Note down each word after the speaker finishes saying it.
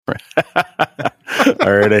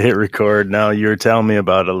All right, I hit record. Now you were telling me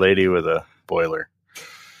about a lady with a boiler.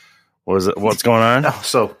 What's going on?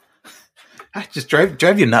 So I just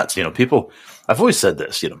drive you nuts. People, I've always said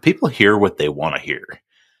this, people hear what they want to hear.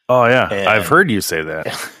 Oh, yeah. And, I've heard you say that.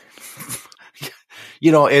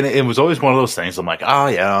 And it was always one of those things. I'm like, oh,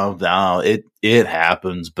 yeah, no, it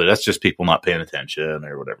happens, but that's just people not paying attention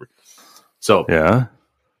or whatever. So, yeah,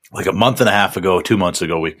 like a month and a half ago, 2 months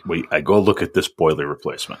ago, I go look at this boiler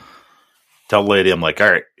replacement. Tell the lady, I'm like,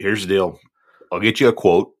 all right, here's the deal. I'll get you a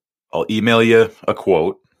quote. I'll email you a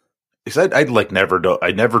quote. Because I'd never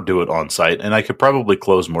do it on site, and I could probably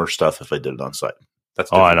close more stuff if I did it on site.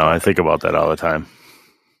 I know. I think about that all the time.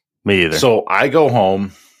 Me either. So I go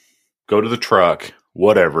home, go to the truck,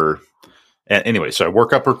 whatever. And anyway, so I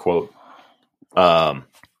work up her quote, and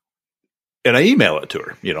I email it to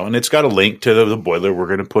her, and it's got a link to the boiler we're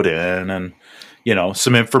going to put in, and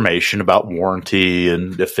some information about warranty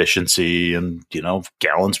and efficiency, and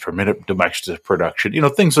gallons per minute domestic production,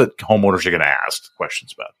 things that homeowners are going to ask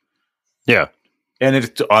questions about. Yeah. And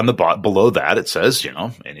it's on the below that, it says,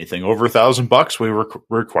 anything over $1,000, we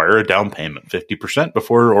require a down payment, 50%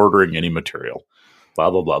 before ordering any material.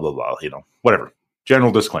 Blah, blah, blah, blah, blah, whatever.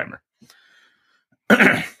 General disclaimer.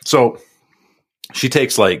 So she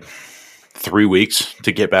takes like 3 weeks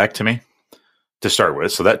to get back to me to start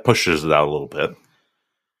with. So that pushes it out a little bit.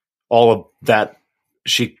 All of that,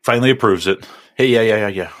 she finally approves it.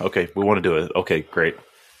 Hey, yeah. Okay, we want to do it. Okay, great.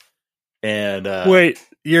 And wait.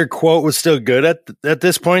 Your quote was still good at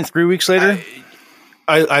this point 3 weeks later?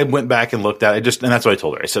 I went back and looked at it, and that's what I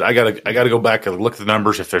told her. I said, I gotta go back and look at the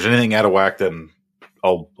numbers. If there's anything out of whack, then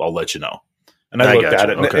I'll let you know. And I looked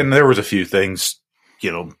at it, and there was a few things,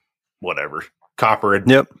 whatever. Copper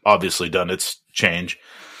had obviously done its change.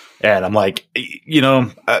 And I'm like,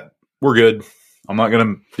 we're good. I'm not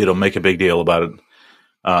gonna, make a big deal about it.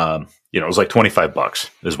 It was like $25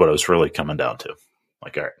 is what it was really coming down to.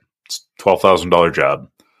 Like, all right. It's $12,000 job.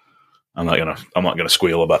 I'm not gonna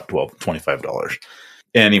squeal about $25.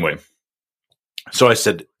 Anyway, so I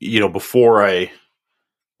said, before I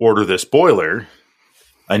order this boiler,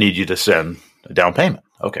 I need you to send a down payment.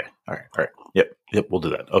 Okay, all right, yep, we'll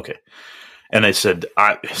do that. Okay, and I said,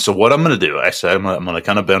 so what I'm gonna do? I said I'm gonna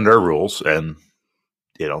kind of bend our rules, and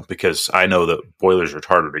because I know that boilers are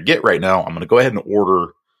harder to get right now, I'm gonna go ahead and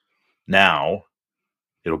order now.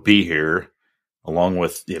 It'll be here. Along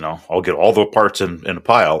with, I'll get all the parts in a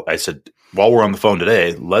pile. I said, while we're on the phone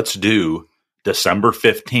today, let's do December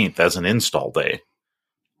 15th as an install day.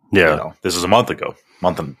 Yeah. This is a month and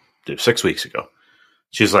 6 weeks ago.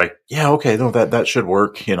 She's like, yeah, okay, no, that should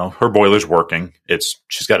work. Her boiler's working.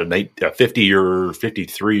 She's got a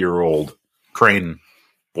 53-year-old Crane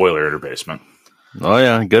boiler in her basement. Oh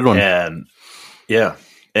yeah. Good one. And yeah.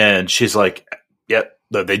 And she's like, yep,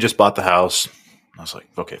 they just bought the house. I was like,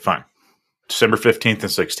 okay, fine. December 15th and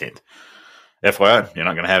 16th. FYI, you're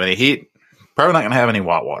not going to have any heat. Probably not going to have any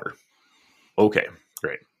hot water. Okay,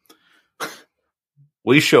 great.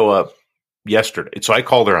 We show up yesterday. So I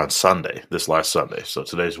called her on Sunday, this last Sunday. So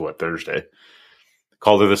today's Thursday.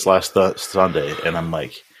 Called her this last Sunday, and I'm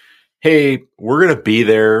like, hey, we're going to be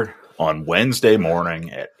there on Wednesday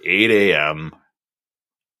morning at 8 a.m.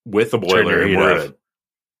 with the boiler. And we're going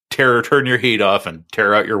to turn your heat off and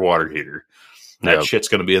tear out your water heater. That shit's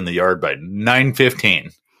going to be in the yard by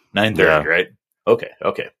 9:15, 9:30, right? Okay.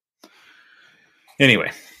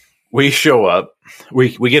 Anyway, we show up. We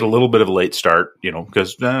get a little bit of a late start,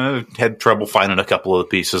 because had trouble finding a couple of the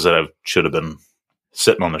pieces that should have been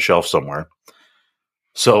sitting on the shelf somewhere.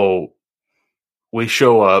 So we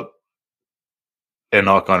show up and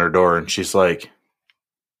knock on her door, and she's like,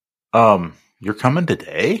 you're coming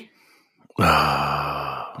today?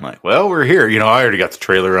 I'm like, well, we're here. I already got the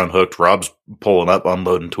trailer unhooked. Rob's pulling up,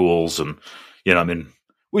 unloading tools, and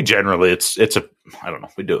we generally I don't know.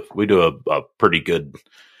 We do a pretty good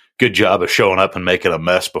job of showing up and making a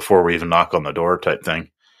mess before we even knock on the door, type thing.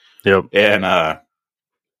 Yep. And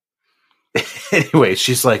anyway,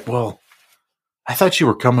 she's like, well, I thought you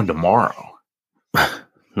were coming tomorrow.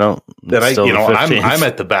 No, that I'm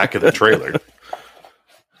at the back of the trailer.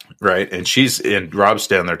 Right. And Rob's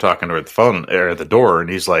standing there talking to her at the phone or at the door.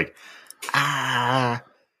 And he's like,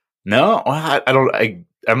 no, I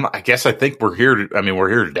guess I think we're here. We're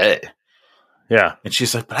here today. Yeah. And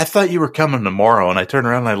she's like, but I thought you were coming tomorrow. And I turn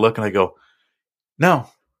around and I look and I go, no,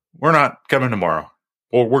 we're not coming tomorrow.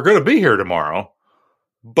 Well, we're going to be here tomorrow,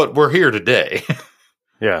 but we're here today.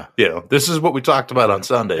 Yeah. This is what we talked about on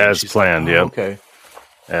Sunday. As planned. Like, okay.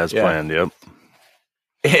 As planned. Yep.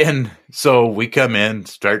 And so we come in,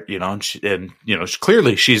 start,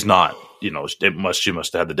 clearly she's not, she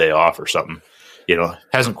must have had the day off or something,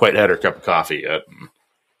 hasn't quite had her cup of coffee yet. And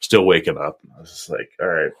still waking up. I was just like, all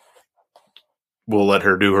right, we'll let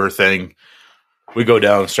her do her thing. We go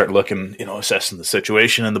down and start looking, assessing the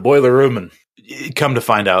situation in the boiler room, and come to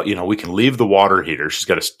find out, we can leave the water heater. She's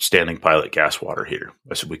got a standing pilot gas water heater.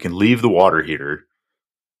 I said, we can leave the water heater,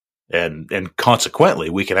 and consequently,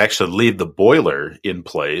 we can actually leave the boiler in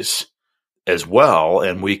place as well,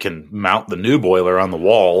 and we can mount the new boiler on the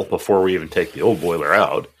wall before we even take the old boiler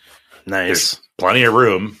out. Nice. There's plenty of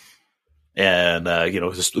room. And,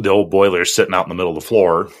 the old boiler is sitting out in the middle of the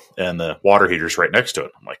floor, and the water heater's right next to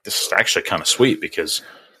it. I'm like, this is actually kind of sweet because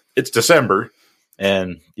it's December,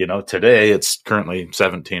 and, today it's currently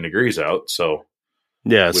 17 degrees out. So,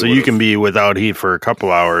 yeah, so you can be without heat for a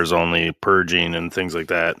couple hours, only purging and things like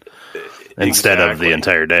that, instead of the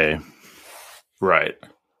entire day. Right.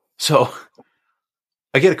 So,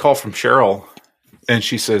 I get a call from Cheryl, and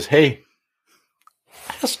she says, hey,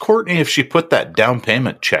 ask Courtney if she put that down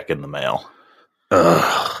payment check in the mail.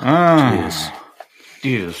 Jeez.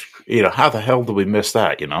 How the hell did we miss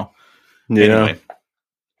that, Yeah. Anyway,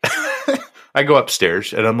 I go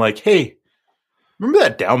upstairs and I'm like, hey, remember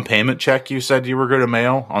that down payment check you said you were going to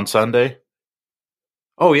mail on Sunday?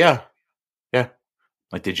 Oh, yeah. Yeah.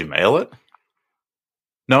 Like, did you mail it?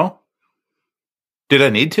 No? Did I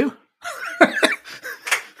need to?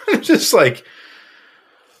 I'm just like...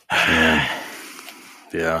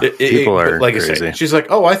 Yeah, people are like crazy. I say, she's like,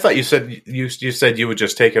 "Oh, I thought you said you said you would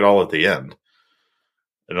just take it all at the end,"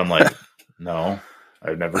 and I'm like, "No,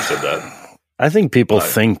 I've never said that." I think people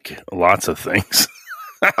think lots of things.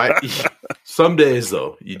 Some days,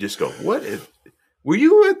 though, you just go, "What? Were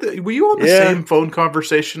you on the same phone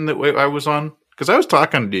conversation that I was on?" Because I was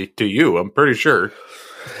talking to you. I'm pretty sure.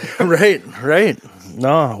 Right.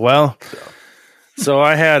 No, well, so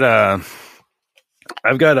I've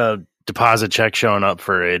got a deposit check showing up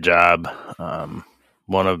for a job,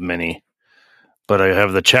 one of many, but I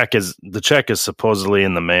have the check is supposedly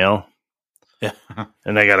in the mail. Yeah.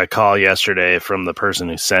 And I got a call yesterday from the person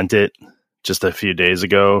who sent it just a few days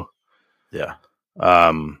ago. Yeah.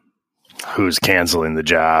 Who's canceling the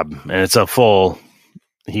job, and it's a full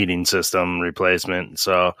heating system replacement.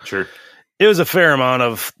 So sure. It was a fair amount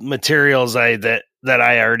of materials that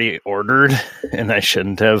I already ordered, and I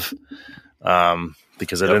shouldn't have,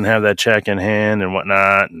 because I didn't have that check in hand and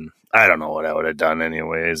whatnot. And I don't know what I would have done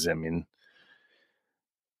anyways. I mean,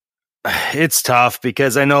 it's tough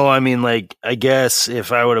because I guess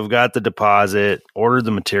if I would have got the deposit, ordered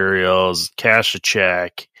the materials, cashed a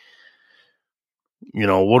check,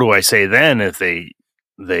 what do I say then if they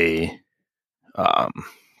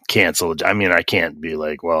canceled? I mean, I can't be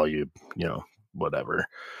like, well, whatever.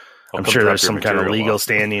 I'm sure there's some kind of legal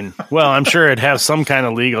standing. Well, I'm sure it'd have some kind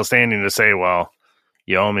of legal standing to say, well,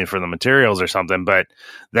 you owe me for the materials or something. But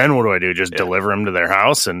then what do I do? Just deliver them to their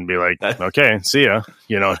house and be like, okay, see ya.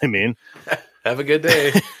 You know what I mean? Have a good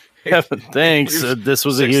day. Thanks. This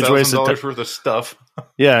was a huge waste of worth of stuff.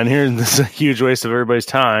 Yeah, and this is a huge waste of everybody's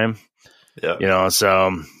time. Yeah.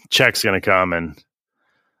 So check's going to come and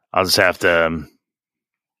I'll just have to,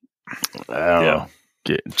 I don't know,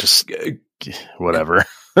 whatever.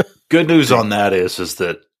 Good news on that is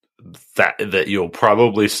that you'll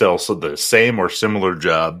probably sell the same or similar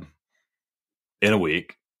job in a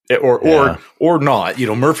week, or not.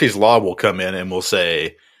 Murphy's Law will come in and will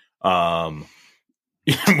say,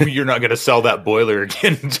 you're not going to sell that boiler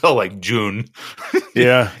again until like June.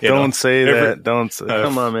 Yeah, don't say that. Don't say.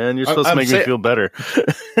 Come on, man. You're supposed to make me feel better.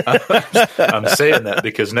 I'm saying that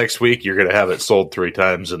because next week you're going to have it sold 3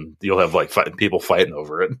 times, and you'll have like people fighting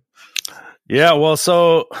over it. Yeah, well,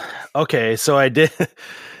 so I did.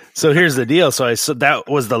 So here's the deal. So that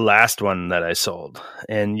was the last one that I sold,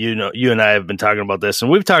 and you and I have been talking about this,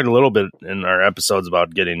 and we've talked a little bit in our episodes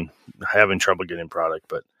about having trouble getting product.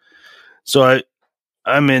 But so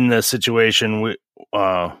I'm in the situation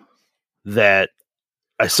that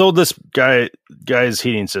I sold this guy's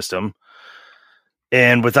heating system,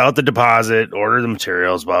 and without the deposit, ordered the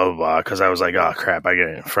materials, blah blah blah. Because I was like, oh crap, I get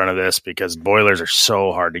in front of this because boilers are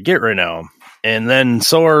so hard to get right now. And then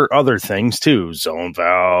so are other things too. Zone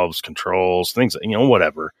valves, controls, things,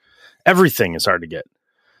 whatever. Everything is hard to get.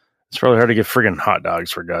 It's probably hard to get friggin' hot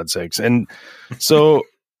dogs, for God's sakes. And so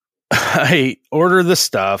I order the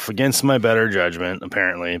stuff against my better judgment,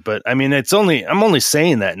 apparently. But I mean, I'm only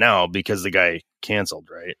saying that now because the guy canceled,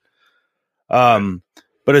 right?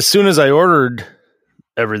 But as soon as I ordered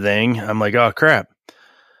everything, I'm like, oh crap,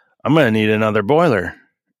 I'm going to need another boiler.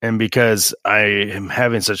 And because I am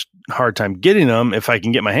having such a hard time getting them, if I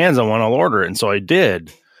can get my hands on one, I'll order it. And so I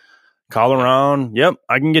did, call around. Yep,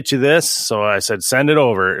 I can get you this. So I said, send it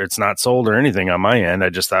over. It's not sold or anything on my end. I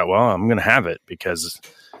just thought, well, I'm going to have it because,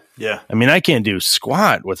 I mean, I can't do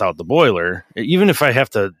squat without the boiler. Even if I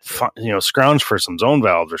have to, scrounge for some zone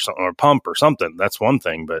valves or something, or pump or something, that's one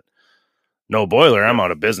thing. But no boiler, I'm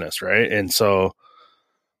out of business, right? And so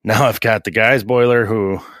now I've got the guy's boiler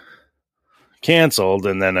who canceled,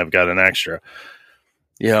 and then I've got an extra.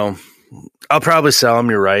 I'll probably sell them.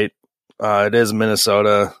 You're right. It is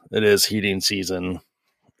Minnesota. It is heating season.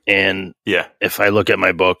 And if I look at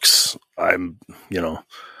my books, I'm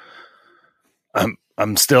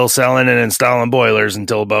still selling and installing boilers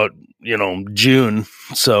until about, June.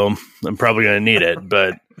 So I'm probably going to need it,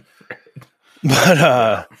 but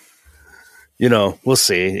we'll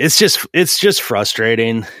see. It's just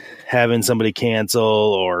frustrating having somebody cancel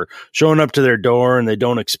or showing up to their door and they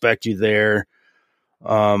don't expect you there.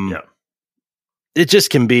 It just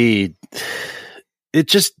can be, it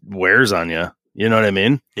just wears on you. You know what I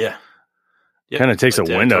mean? Yeah. Kind of takes a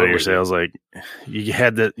wind out of your sails. Like you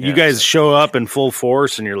had you guys show up in full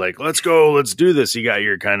force and you're like, let's go, let's do this. You got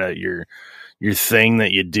your kind of your thing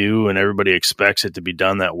that you do and everybody expects it to be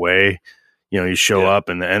done that way. You show up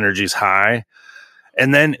and the energy's high.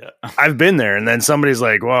 And then I've been there and then somebody's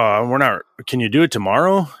like, well, can you do it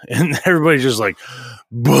tomorrow? And everybody's just like,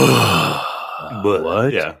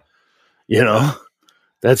 what? Yeah.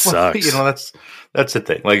 That sucks. That's the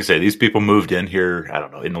thing. Like I say, these people moved in here, I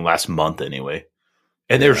don't know, in the last month anyway.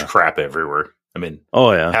 And there's crap everywhere. I mean,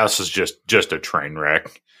 house is just a train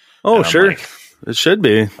wreck. Oh, sure. Like, it should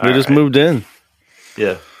be. They just moved in.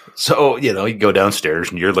 Yeah. So, you go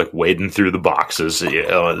downstairs and you're like wading through the boxes.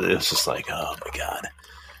 It's just like, oh my God.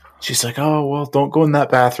 She's like, oh, well, don't go in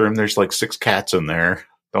that bathroom. There's like 6 cats in there.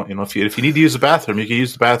 Don't if you need to use the bathroom, you can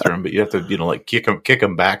use the bathroom, but you have to kick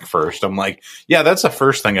them back first. I'm like, yeah, that's the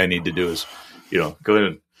first thing I need to do is go in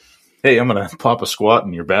and, hey, I'm gonna pop a squat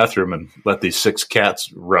in your bathroom and let these 6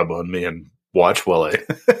 cats rub on me and watch while I.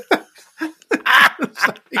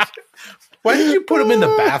 Why did you put them in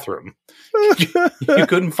the bathroom? You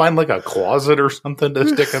couldn't find like a closet or something to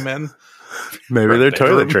stick them in. Maybe they're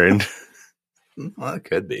toilet trained. Well, it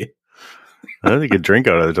could be. I don't think you could drink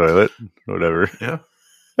out of the toilet. Whatever. Yeah.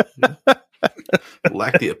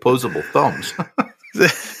 Lack the opposable thumbs.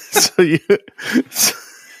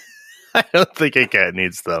 I don't think a cat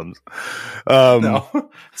needs thumbs. No.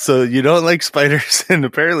 So you don't like spiders, and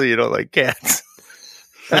apparently you don't like cats.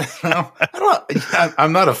 No,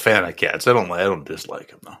 I'm not a fan of cats. I don't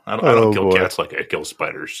dislike them though. I don't kill cats like I kill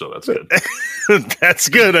spiders, so that's good. That's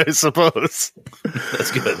good, I suppose.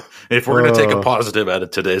 That's good. If we're going to take a positive out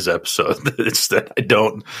of today's episode, it's that I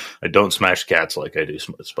don't smash cats like I do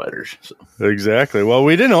spiders. So. Exactly. Well,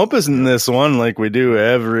 we didn't open this one like we do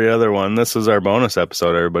every other one. This is our bonus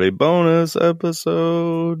episode, everybody. Bonus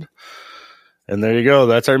episode. And there you go.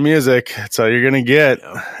 That's our music. That's all you're going to get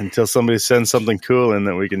until somebody sends something cool in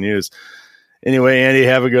that we can use. Anyway, Andy,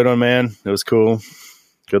 have a good one, man. It was cool.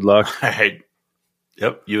 Good luck. Hey.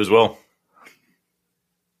 Yep. You as well.